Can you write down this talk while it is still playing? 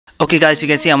Okay guys, you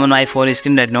can see I'm on my phone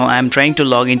screen right now. I'm trying to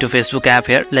log into Facebook app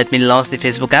here. Let me launch the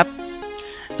Facebook app.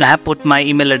 I have put my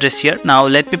email address here. Now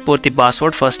let me put the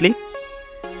password firstly.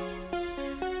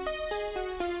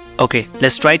 Okay,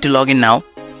 let's try to log in now.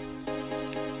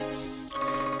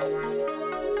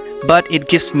 But it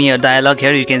gives me a dialog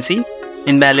here, you can see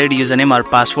invalid username or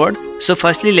password. So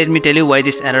firstly, let me tell you why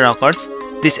this error occurs.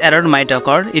 This error might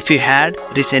occur if you had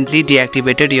recently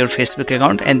deactivated your Facebook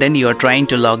account and then you are trying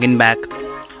to log in back.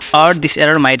 Or this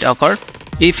error might occur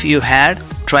if you had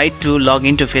tried to log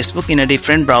into Facebook in a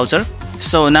different browser.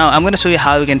 So now I'm going to show you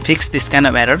how you can fix this kind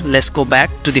of error. Let's go back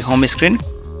to the home screen.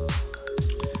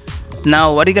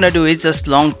 Now what you're going to do is just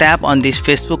long tap on this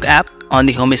Facebook app on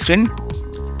the home screen.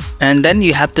 And then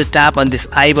you have to tap on this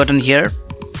I button here.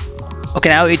 Okay,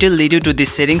 now it will lead you to the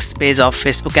settings page of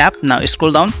Facebook app. Now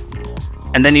scroll down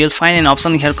and then you'll find an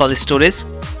option here called storage.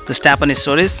 Just tap on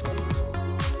storage.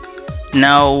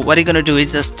 Now what you're gonna do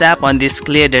is just tap on this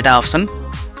clear data option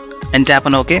and tap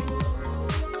on OK.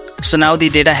 So now the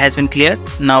data has been cleared.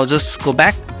 Now just go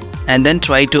back and then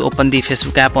try to open the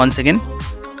Facebook app once again.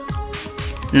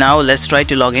 Now let's try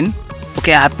to log in.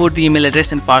 Okay, I have put the email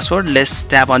address and password. Let's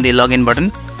tap on the login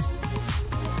button.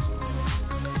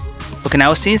 Okay,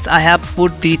 now since I have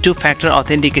put the two-factor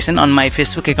authentication on my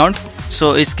Facebook account,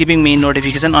 so it's giving me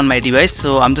notification on my device.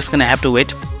 So I'm just gonna have to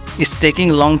wait. It's taking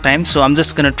a long time, so I'm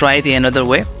just gonna try the another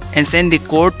way and send the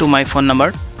code to my phone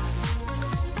number.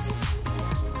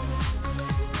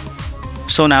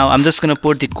 So now I'm just gonna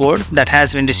put the code that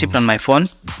has been received on my phone.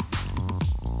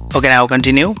 Okay, now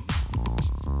continue.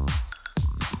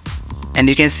 And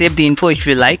you can save the info if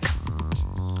you like.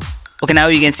 Okay, now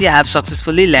you can see I have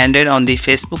successfully landed on the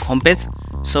Facebook homepage.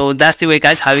 So that's the way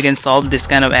guys how you can solve this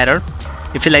kind of error.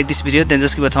 If you like this video, then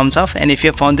just give a thumbs up, and if you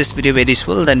have found this video very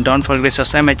useful, then don't forget to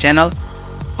subscribe my channel.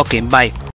 Okay, bye.